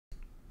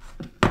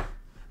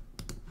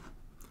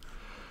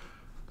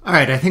All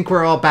right, I think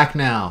we're all back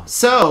now.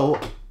 So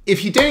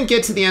if you didn't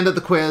get to the end of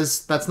the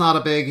quiz, that's not a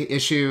big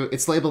issue.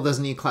 It's labeled as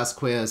an E-class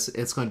quiz.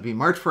 It's going to be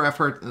marked for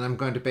effort, and I'm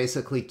going to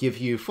basically give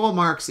you full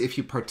marks if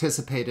you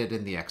participated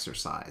in the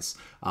exercise,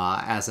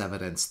 as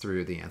evidenced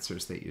through the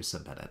answers that you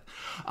submitted.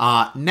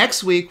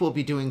 Next week, we'll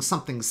be doing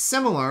something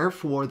similar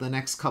for the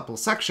next couple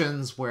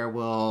sections where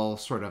we'll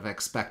sort of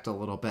expect a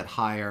little bit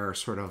higher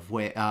sort of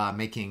way,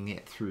 making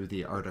it through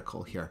the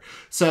article here.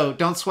 So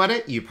don't sweat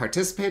it. You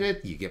participated.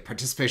 You get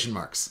participation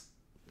marks.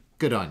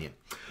 Good on you.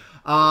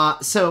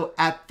 So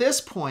at this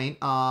point,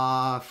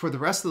 for the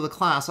rest of the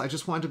class, I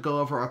just wanted to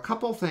go over a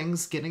couple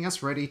things, getting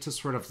us ready to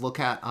sort of look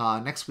at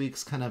next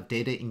week's kind of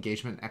data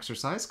engagement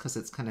exercise, because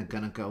it's kind of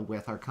going to go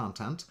with our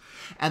content,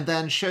 and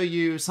then show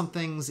you some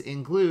things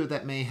in Glue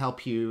that may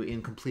help you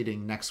in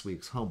completing next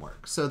week's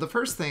homework. So the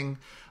first thing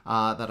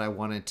that I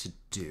wanted to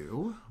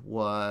do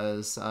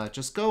was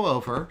just go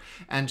over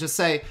and just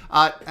say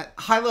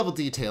high-level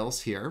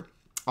details here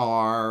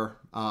are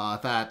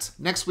that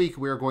next week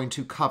we're going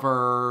to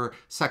cover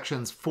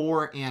sections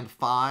 4 and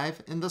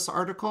 5 in this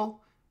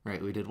article.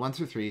 Right, we did 1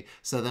 through 3,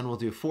 so then we'll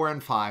do 4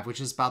 and 5, which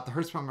is about the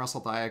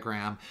Hertzsprung-Russell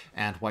diagram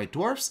and white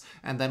dwarfs.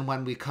 And then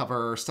when we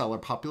cover stellar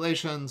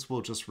populations,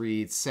 we'll just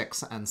read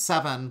 6 and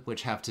 7,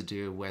 which have to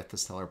do with the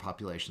stellar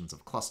populations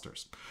of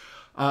clusters.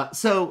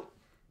 So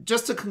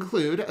just to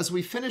conclude, as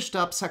we finished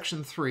up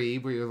section 3,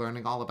 where you're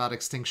learning all about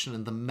extinction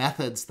and the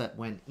methods that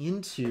went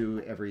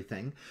into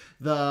everything,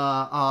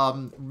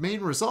 the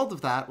main result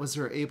of that was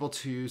we're able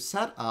to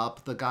set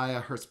up the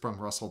Gaia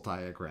Hertzsprung-Russell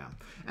diagram.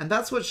 And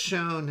that's what's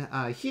shown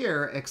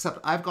here, except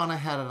I've gone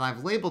ahead and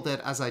I've labeled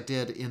it as I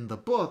did in the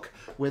book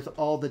with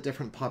all the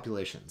different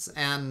populations.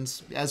 And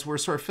as we're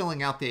sort of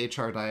filling out the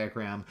HR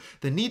diagram,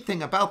 the neat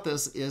thing about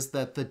this is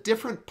that the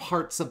different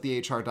parts of the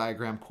HR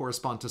diagram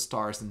correspond to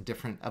stars in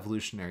different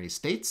evolutionary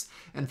states.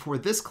 And for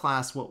this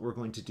class, what we're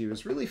going to do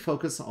is really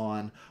focus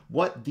on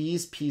what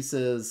these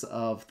pieces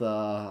of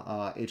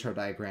the HR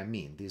diagram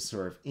mean, these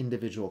sort of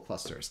individual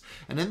clusters.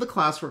 And in the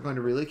class, we're going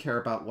to really care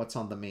about what's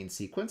on the main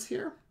sequence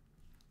here.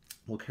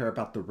 We'll care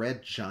about the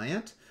red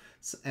giant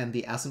and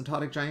the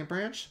asymptotic giant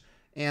branch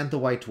and the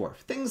white dwarf.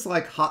 Things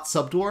like hot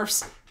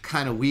subdwarfs,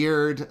 kind of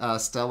weird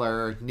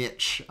stellar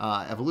niche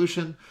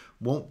evolution,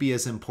 won't be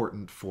as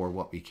important for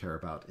what we care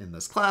about in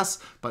this class,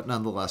 but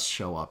nonetheless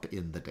show up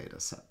in the data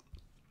set.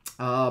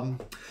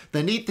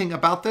 The neat thing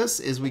about this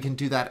is we can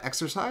do that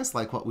exercise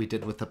like what we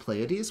did with the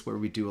Pleiades, where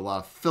we do a lot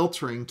of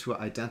filtering to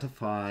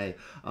identify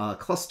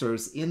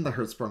clusters in the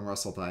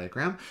Hertzsprung-Russell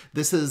diagram.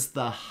 This is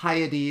the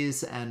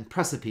Hyades and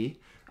Precipi,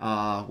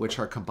 which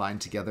are combined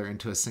together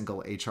into a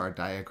single HR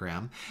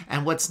diagram.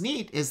 And what's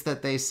neat is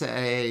that they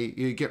say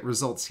you get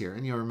results here.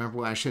 And you'll remember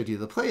when I showed you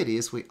the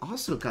Pleiades, we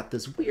also got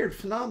this weird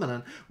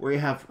phenomenon where you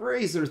have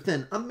razor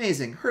thin,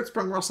 amazing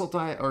Hertzsprung-Russell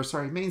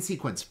main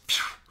sequence.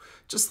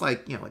 Just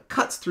like, you know, it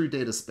cuts through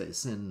data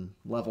space in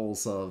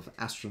levels of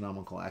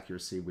astronomical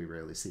accuracy we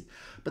rarely see.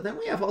 But then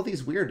we have all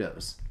these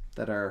weirdos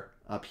that are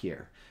up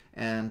here.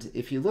 And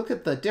if you look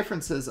at the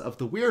differences of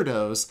the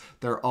weirdos,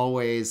 they're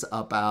always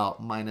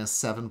about minus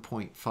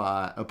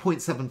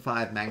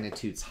 0.75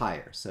 magnitudes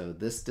higher. So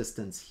this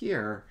distance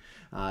here,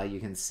 you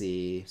can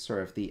see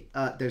sort of the,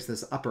 there's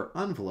this upper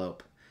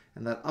envelope.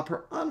 And that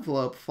upper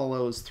envelope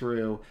follows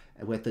through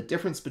with the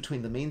difference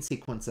between the main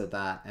sequence of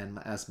that and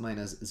as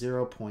minus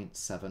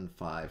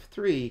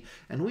 0.753.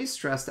 And we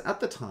stressed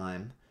at the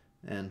time,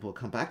 and we'll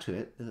come back to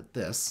it, that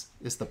this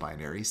is the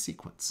binary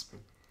sequence.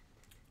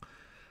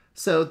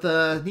 So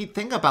the neat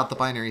thing about the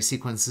binary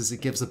sequence is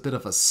it gives a bit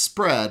of a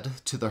spread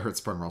to the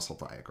Hertzsprung-Russell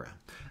diagram.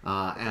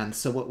 And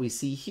so what we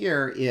see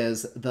here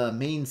is the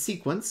main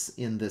sequence,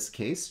 in this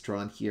case,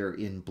 drawn here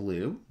in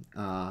blue.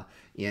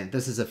 And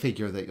this is a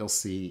figure that you'll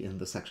see in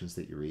the sections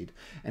that you read.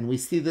 And we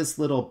see this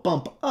little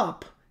bump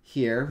up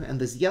here, and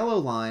this yellow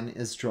line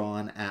is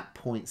drawn at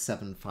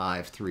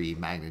 0.753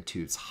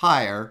 magnitudes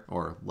higher,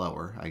 or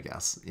lower, I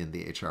guess, in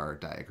the HR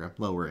diagram,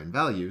 lower in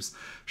values,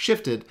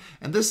 shifted,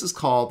 and this is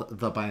called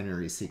the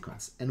binary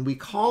sequence. And we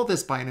call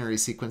this binary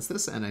sequence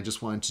this, and I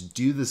just wanted to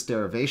do this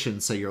derivation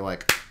so you're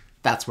like,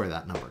 that's where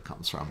that number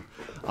comes from,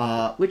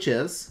 which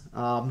is,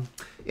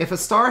 if a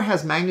star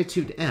has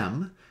magnitude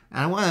m, and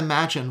I want to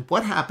imagine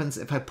what happens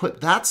if I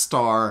put that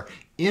star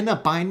in a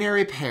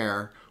binary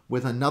pair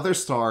with another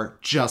star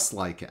just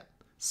like it.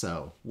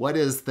 So what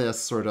is this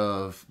sort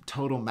of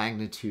total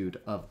magnitude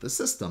of the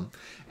system?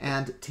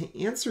 And to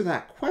answer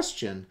that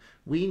question,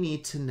 we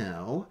need to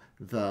know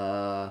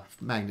the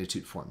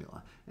magnitude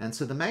formula. And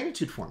so the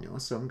magnitude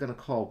formula, so I'm going to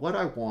call what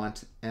I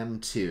want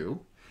m2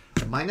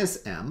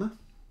 minus m,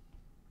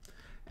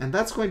 and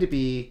that's going to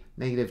be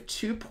negative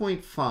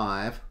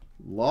 2.5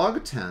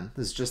 log 10,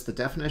 this is just the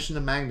definition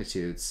of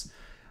magnitudes,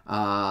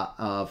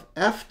 of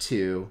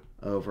f2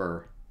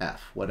 over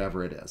f,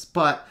 whatever it is.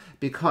 But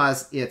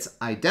because it's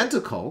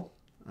identical,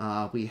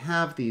 we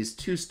have these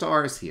two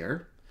stars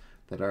here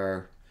that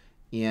are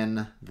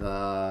in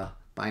the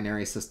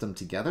binary system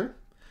together,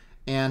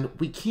 and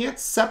we can't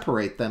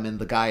separate them in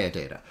the Gaia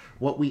data.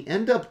 What we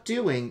end up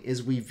doing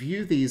is we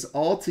view these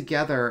all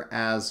together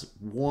as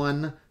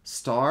one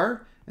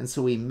star, And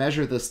so we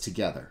measure this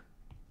together.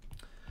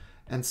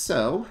 And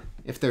so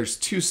if there's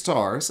two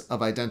stars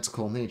of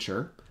identical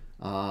nature,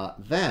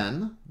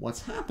 then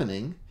what's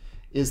happening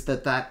is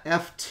that that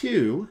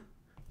F2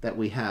 that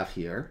we have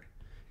here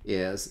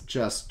is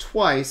just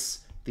twice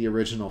the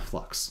original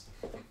flux.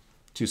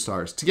 Two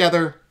stars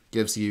together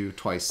gives you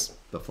twice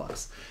the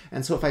flux.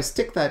 And so if I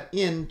stick that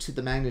into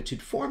the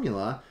magnitude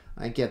formula,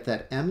 I get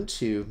that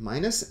m2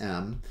 minus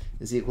m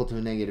is equal to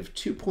a negative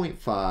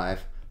 2.5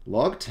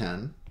 log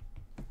 10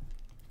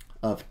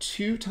 of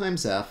 2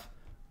 times f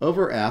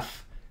over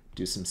f,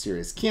 do some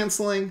serious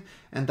canceling,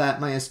 and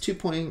that minus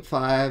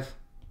 2.5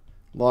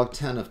 log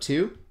 10 of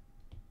 2,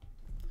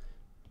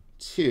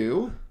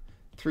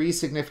 3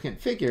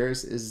 significant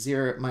figures is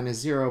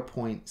minus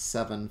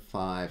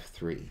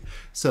 0.753.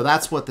 So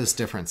that's what this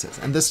difference is.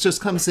 And this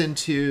just comes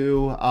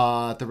into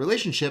the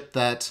relationship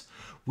that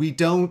we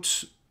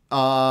don't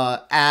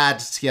add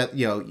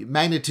together,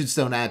 magnitudes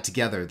don't add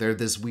together. They're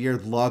this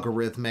weird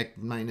logarithmic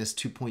minus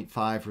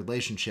 2.5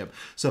 relationship.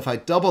 So if I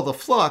double the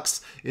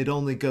flux, it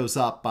only goes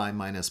up by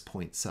minus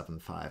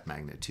 0.75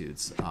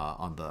 magnitudes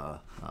on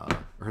the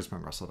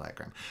Hertzsprung-Russell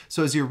diagram.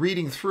 So as you're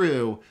reading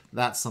through,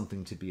 that's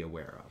something to be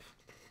aware of.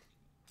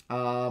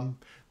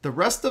 The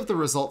rest of the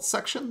results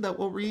section that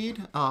we'll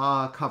read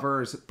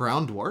covers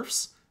brown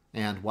dwarfs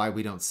and why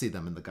we don't see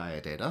them in the Gaia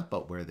data,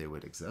 but where they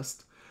would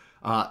exist.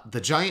 The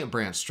giant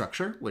branch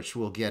structure, which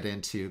we'll get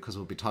into because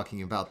we'll be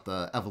talking about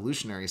the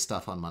evolutionary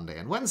stuff on Monday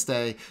and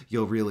Wednesday,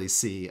 you'll really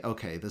see,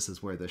 okay, this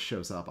is where this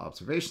shows up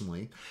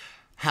observationally.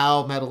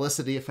 How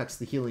metallicity affects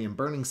the helium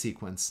burning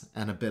sequence,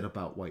 and a bit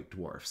about white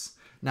dwarfs.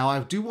 Now, I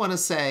do want to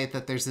say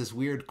that there's this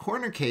weird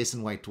corner case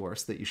in white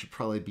dwarfs that you should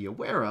probably be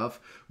aware of,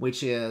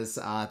 which is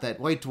that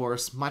white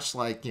dwarfs, much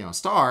like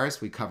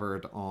stars we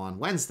covered on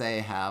Wednesday,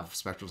 have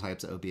spectral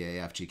types OBA,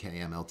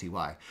 FGK,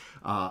 MLTY.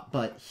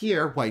 But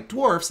here, white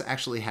dwarfs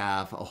actually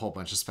have a whole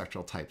bunch of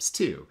spectral types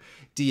too,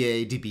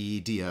 DA,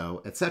 DB,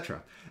 DO,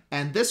 etc.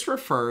 And this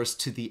refers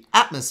to the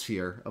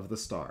atmosphere of the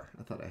star.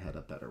 I thought I had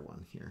a better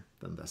one here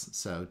than this.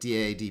 So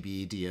DA,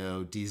 DB,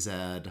 DO,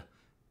 DZ,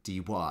 dy,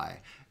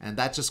 and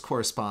that just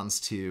corresponds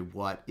to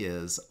what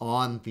is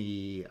on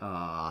the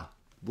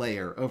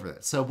layer over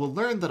it. So we'll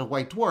learn that a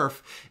white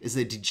dwarf is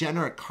a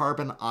degenerate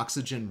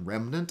carbon-oxygen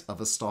remnant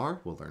of a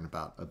star. We'll learn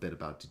a bit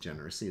about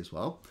degeneracy as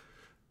well.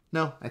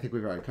 No, I think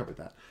we've already covered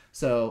that.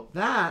 So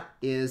that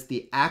is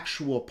the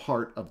actual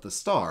part of the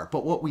star.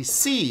 But what we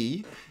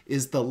see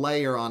is the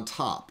layer on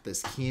top,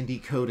 this candy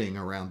coating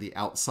around the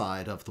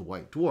outside of the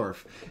white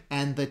dwarf.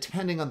 And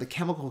depending on the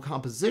chemical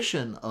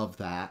composition of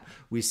that,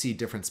 we see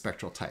different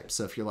spectral types.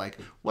 So if you're like,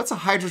 what's a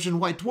hydrogen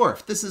white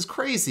dwarf? This is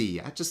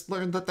crazy. I just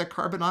learned that they're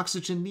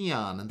carbon-oxygen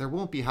neon, and there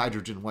won't be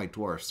hydrogen white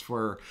dwarfs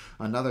for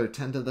another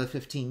 10 to the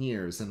 15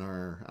 years in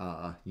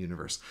our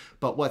universe.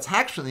 But what's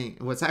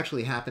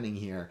actually happening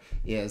here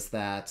is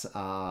that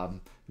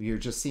you're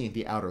just seeing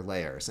the outer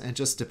layers, and it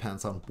just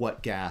depends on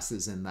what gas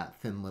is in that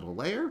thin little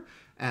layer.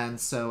 And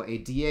so a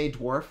DA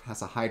dwarf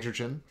has a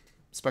hydrogen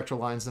spectral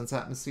lines in its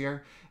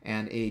atmosphere,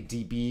 and a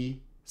DB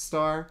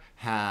star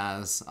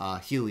has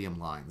helium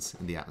lines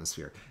in the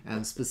atmosphere.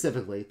 And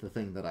specifically, the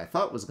thing that I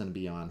thought was going to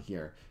be on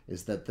here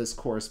is that this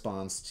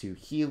corresponds to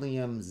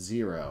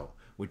helium-0,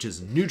 which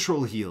is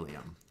neutral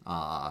helium,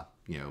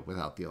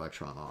 without the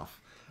electron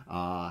off.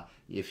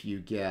 If you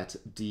get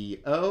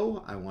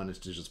DO, I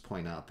wanted to just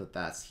point out that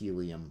that's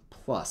helium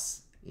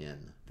plus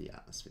in the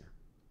atmosphere.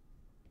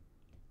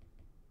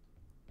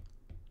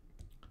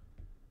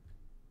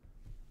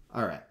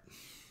 All right.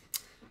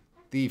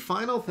 The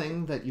final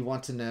thing that you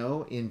want to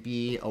know and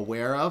be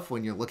aware of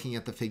when you're looking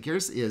at the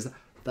figures is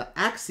the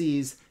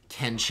axes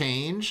can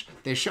change.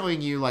 They're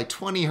showing you like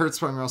 20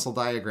 Hertzsprung-Russell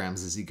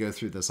diagrams as you go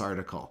through this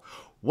article.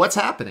 What's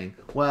happening?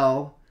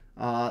 Well,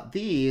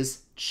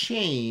 these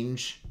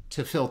change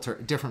to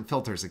different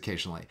filters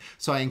occasionally.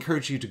 So I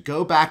encourage you to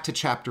go back to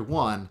chapter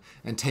 1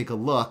 and take a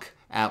look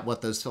at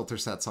what those filter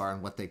sets are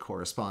and what they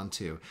correspond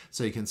to,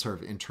 so you can sort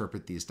of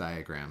interpret these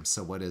diagrams.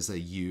 So what is a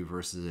U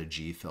versus a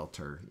G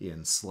filter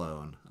in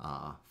Sloan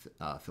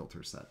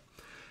filter set?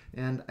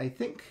 And I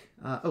think,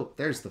 oh,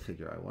 there's the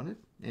figure I wanted.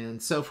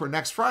 And so for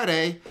next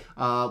Friday,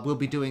 we'll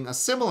be doing a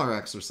similar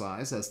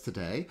exercise as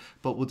today,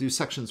 but we'll do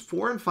sections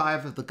 4 and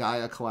 5 of the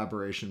Gaia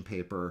collaboration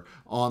paper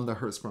on the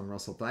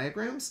Hertzsprung-Russell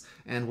diagrams,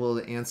 and we'll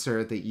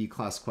answer the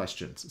E-class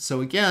questions.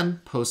 So again,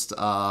 post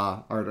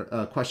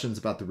questions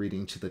about the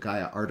reading to the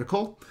Gaia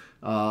article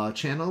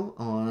channel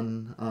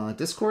on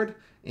Discord,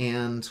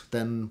 and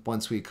then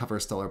once we cover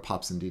stellar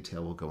pops in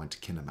detail, we'll go into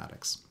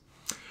kinematics.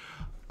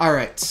 All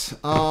right.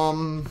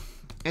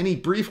 Any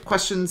brief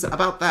questions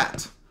about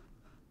that?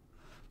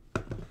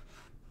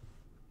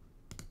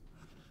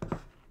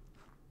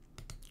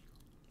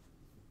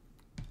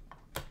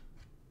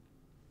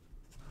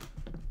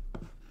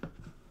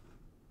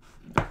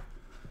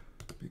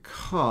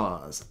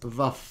 Because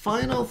the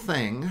final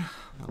thing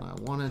that I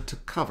wanted to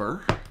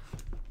cover,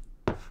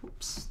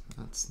 oops,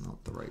 that's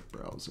not the right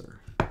browser.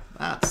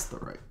 That's the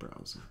right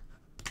browser.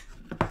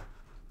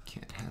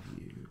 Can't have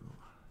you.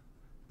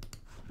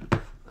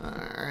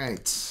 All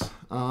right.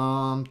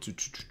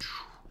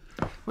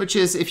 which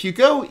is if you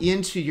go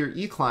into your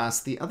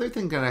E-class, the other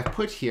thing that I've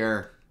put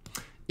here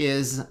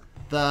is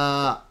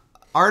the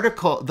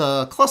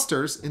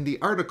clusters in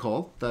the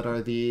article that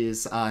are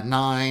these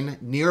 9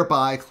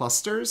 nearby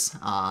clusters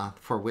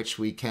for which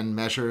we can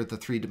measure the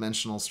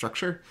 3-dimensional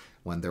structure.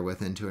 When they're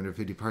within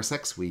 250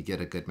 parsecs, we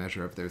get a good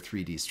measure of their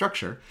 3D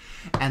structure.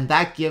 And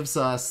that gives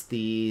us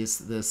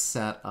this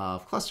set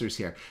of clusters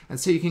here. And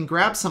so you can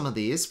grab some of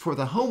these. For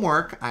the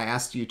homework, I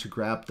asked you to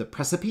grab the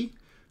Precipe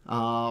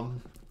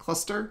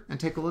cluster and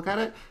take a look at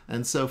it.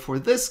 And so for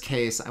this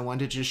case, I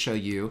wanted to just show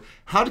you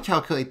how to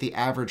calculate the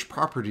average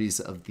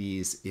properties of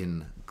these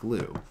in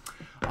Glue,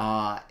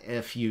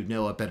 if you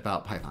know a bit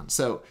about Python.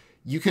 So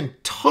you can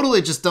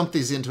totally just dump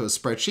these into a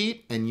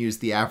spreadsheet and use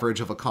the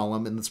average of a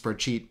column in the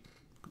spreadsheet.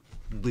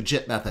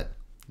 Legit method,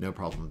 no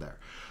problem there.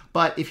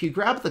 But if you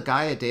grab the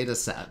Gaia data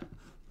set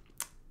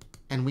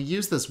and we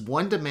use this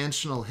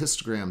one-dimensional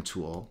histogram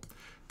tool,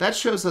 that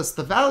shows us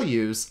the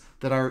values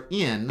that are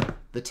in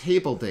the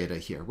table data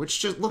here, which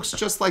just looks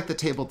just like the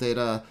table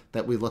data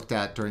that we looked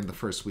at during the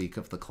first week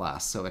of the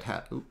class. So it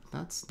had, oop,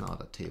 that's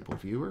not a table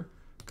viewer.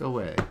 Go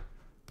away.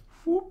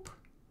 Whoop.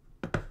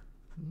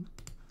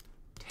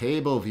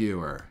 Table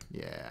viewer,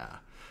 yeah.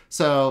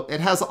 So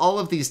it has all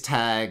of these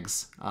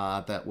tags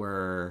that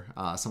we're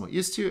somewhat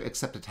used to,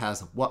 except it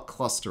has what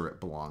cluster it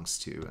belongs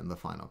to in the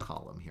final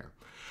column here.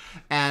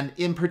 And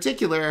in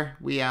particular,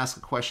 we ask a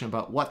question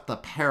about what the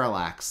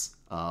parallax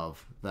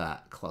of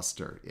that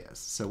cluster is.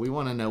 So we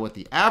want to know what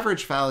the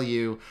average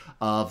value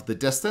of the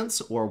distance,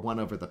 or 1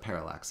 over the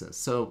parallax, is.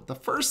 So the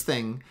first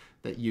thing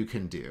that you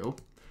can do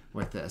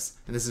with this,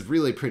 and this is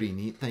really a pretty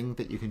neat thing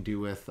that you can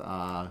do with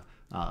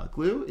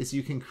Glue, is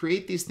you can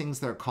create these things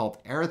that are called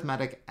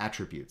arithmetic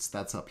attributes.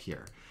 That's up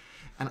here.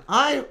 And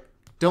I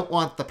don't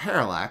want the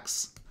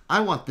parallax,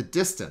 I want the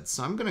distance.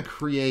 So I'm going to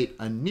create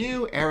a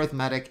new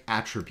arithmetic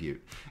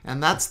attribute,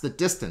 and that's the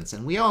distance.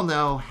 And we all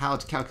know how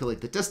to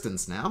calculate the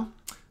distance now.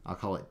 I'll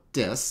call it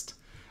dist,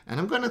 and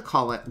I'm going to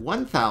call it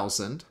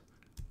 1000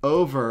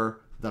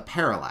 over the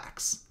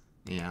parallax.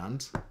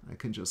 And I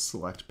can just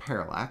select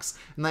parallax,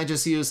 and I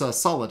just use a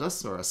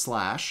solidus or a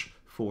slash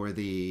for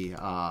the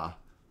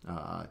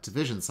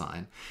division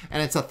sign.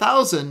 And it's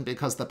 1000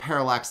 because the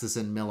parallax is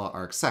in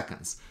milliarc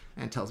seconds,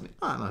 and it tells me,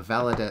 oh, I'm a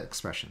valid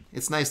expression.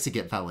 It's nice to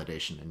get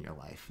validation in your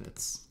life.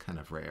 It's kind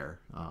of rare.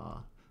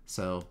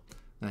 So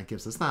that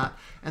gives us that.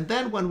 And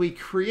then when we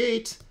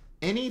create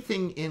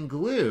anything in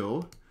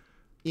Glue,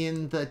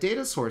 in the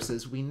data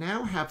sources, we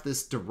now have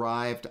this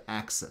derived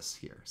axis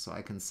here. So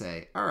I can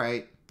say, all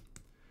right,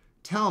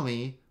 tell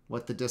me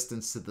what the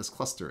distance to this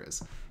cluster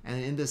is.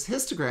 And in this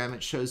histogram,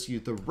 it shows you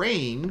the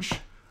range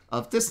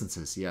of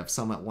distances. You have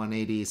some at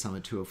 180, some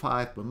at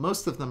 205, but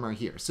most of them are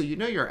here. So you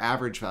know your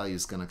average value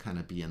is going to kind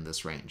of be in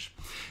this range.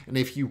 And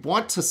if you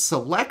want to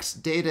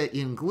select data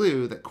in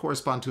Glue that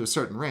correspond to a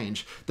certain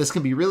range, this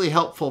can be really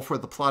helpful for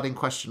the plotting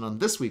question on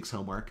this week's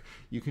homework.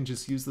 You can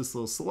just use this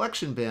little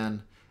selection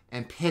bin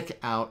and pick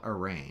out a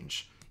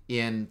range.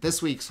 In this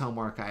week's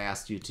homework, I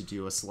asked you to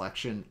do a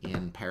selection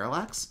in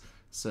parallax.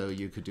 So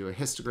you could do a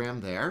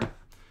histogram there,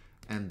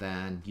 and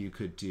then you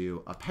could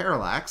do a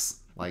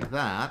parallax like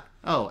that.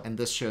 Oh, and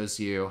this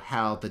shows you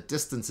how the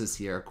distances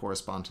here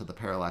correspond to the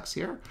parallax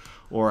here.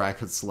 Or I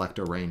could select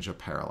a range of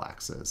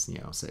parallaxes, you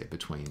know, say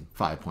between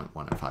 5.1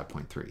 and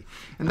 5.3.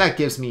 And that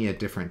gives me a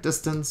different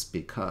distance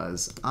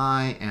because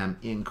I am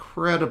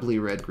incredibly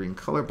red-green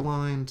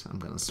colorblind. I'm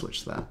going to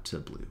switch that to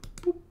blue.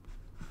 Boop.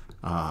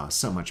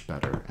 So much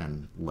better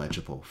and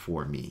legible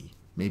for me.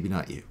 Maybe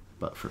not you,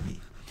 but for me.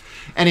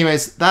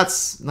 Anyways,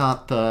 that's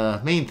not the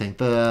main thing.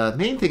 The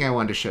main thing I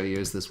wanted to show you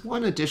is this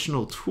one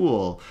additional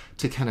tool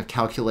to kind of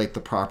calculate the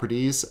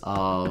properties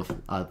of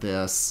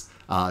this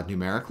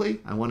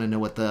numerically. I want to know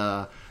what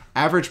the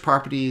average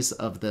properties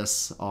of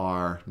this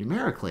are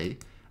numerically.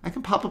 I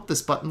can pop up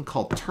this button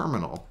called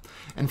Terminal.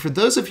 And for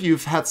those of you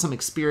who've had some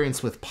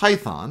experience with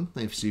Python,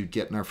 if you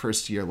get in our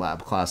first year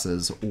lab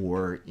classes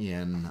or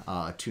in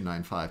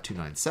 295,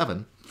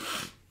 297,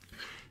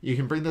 you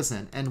can bring this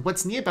in. And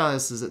what's neat about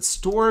this is it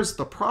stores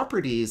the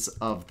properties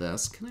of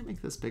this. Can I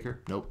make this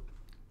bigger? Nope.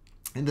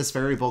 In this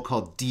variable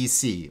called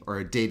DC, or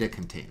a data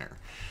container.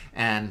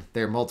 And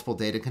there are multiple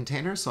data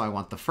containers, so I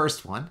want the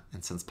first one.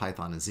 And since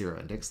Python is 0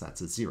 index,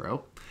 that's a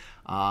 0.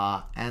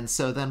 And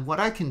so then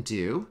what I can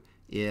do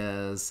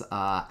is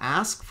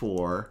ask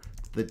for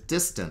the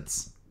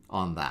distance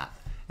on that.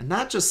 And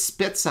that just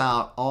spits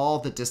out all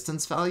the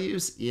distance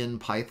values in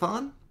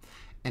Python.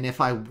 And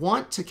if I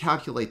want to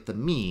calculate the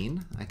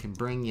mean, I can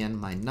bring in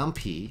my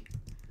numpy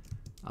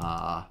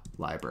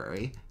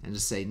library and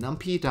just say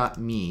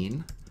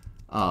numpy.mean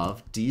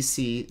of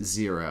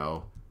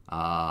DC0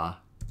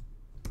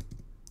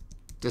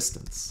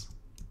 distance.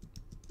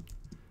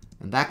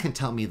 And that can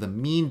tell me the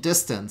mean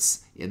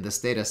distance in this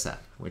data set,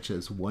 which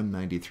is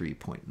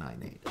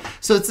 193.98.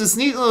 So it's this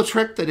neat little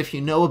trick that if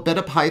you know a bit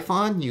of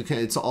Python,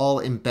 it's all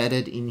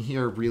embedded in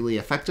here really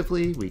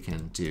effectively. We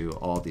can do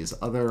all these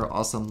other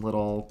awesome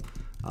little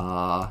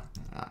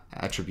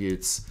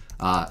attributes.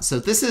 So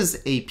this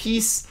is a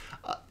piece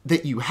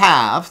that you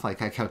have,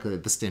 like I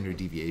calculated the standard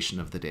deviation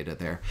of the data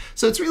there.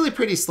 So it's really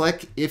pretty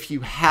slick. If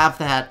you have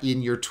that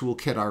in your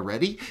toolkit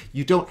already,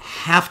 you don't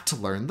have to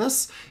learn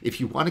this. If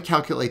you want to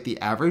calculate the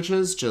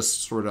averages,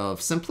 just sort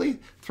of simply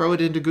throw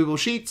it into Google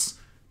Sheets,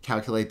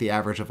 calculate the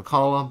average of a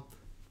column.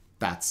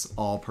 That's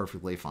all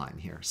perfectly fine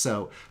here.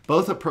 So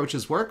both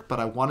approaches work, but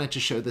I wanted to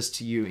show this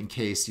to you in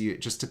case you,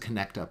 just to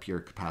connect up your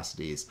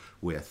capacities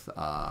with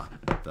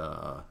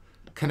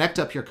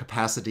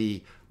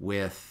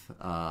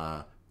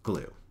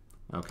glue.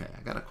 Okay,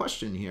 I got a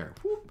question here.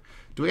 Whoop.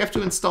 Do we have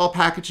to install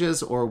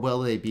packages or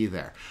will they be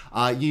there?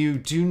 You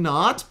do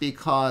not,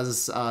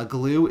 because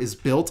glue is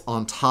built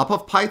on top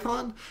of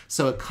Python,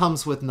 so it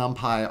comes with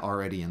NumPy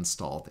already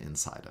installed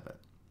inside of it.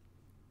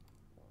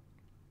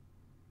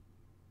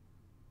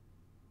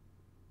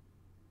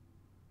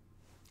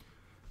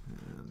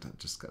 And I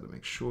just got to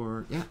make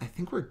sure. Yeah, I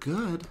think we're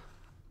good.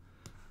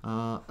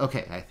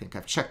 Okay, I think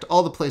I've checked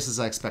all the places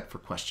I expect for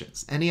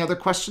questions. Any other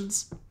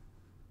questions?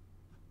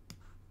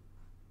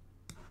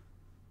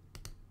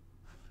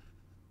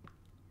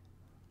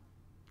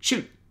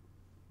 Shoot.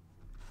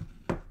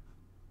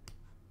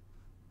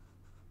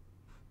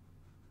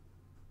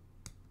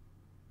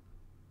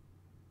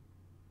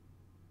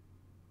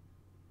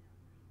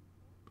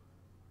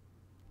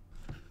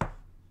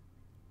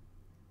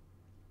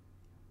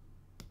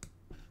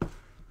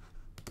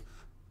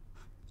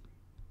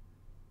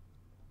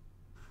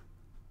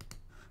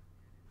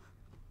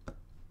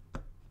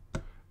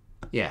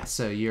 Yeah,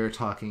 so you're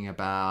talking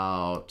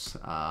about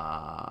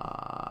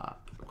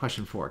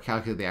question 4,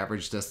 calculate the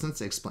average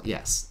distance.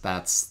 Yes,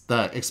 that's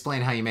the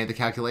explain how you made the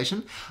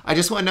calculation. I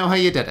just want to know how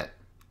you did it.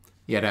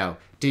 You know,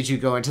 did you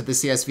go into the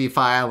CSV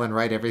file and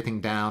write everything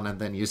down and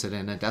then use it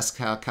in a desk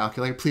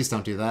calculator? Please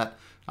don't do that.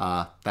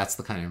 That's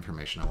the kind of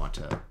information I want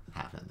to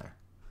have in there.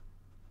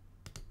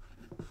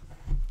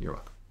 You're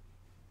welcome.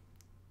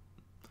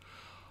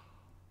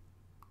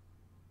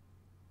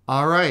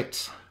 All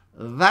right,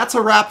 that's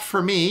a wrap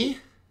for me.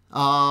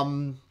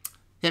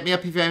 Hit me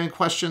up if you have any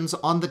questions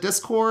on the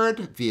Discord,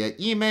 via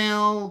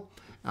email,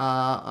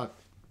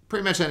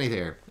 pretty much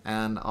anything,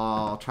 and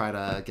I'll try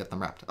to get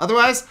them wrapped.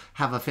 Otherwise,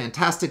 have a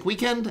fantastic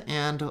weekend,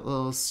 and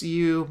we'll see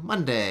you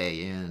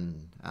Monday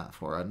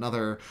for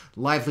another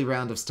lively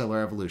round of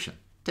Stellar Evolution.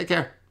 Take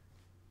care.